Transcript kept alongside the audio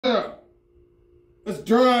let's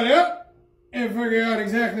draw it up and figure out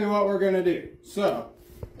exactly what we're gonna do. So,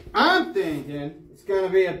 I'm thinking it's gonna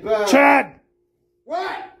be about... Chad!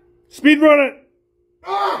 What? Speed run it!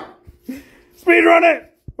 Ah! Speed run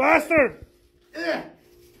it! Faster!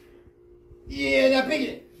 Yeah, now pick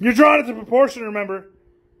it. You're drawing it to proportion, remember?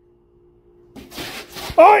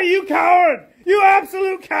 Oh, you coward! You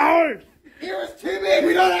absolute coward! It was too big.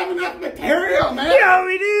 We don't have enough material, man. Yeah,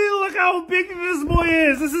 we do. Look how big this boy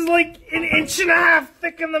is. This is like an inch and a half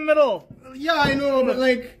thick in the middle. Yeah, I know, but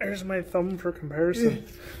like... There's my thumb for comparison.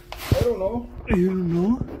 I don't know. You don't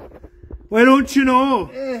know? Why don't you know?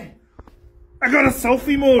 I got a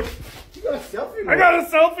selfie mode. You got a selfie mode? I got a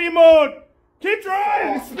selfie mode. Keep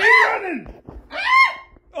drawing. Speed running.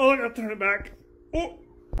 Oh, look, I'll turn it back. Oh.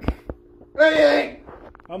 Hey.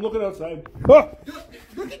 I'm looking outside. Oh.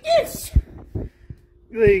 Look at this.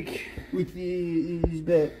 Like, With these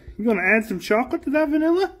bit. you gonna add some chocolate to that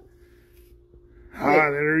vanilla? Ah,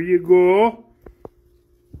 there you go.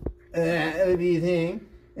 That would be the thing.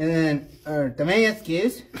 And then our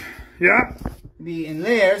Damascus Yeah. would be in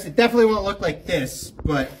layers. It definitely won't look like this,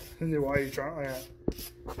 but Why are you trying that?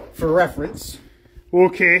 for reference.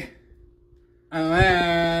 Okay.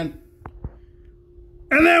 And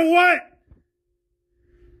then what?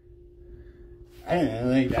 I don't know,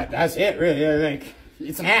 like that's it really. Like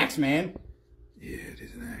it's an axe, man.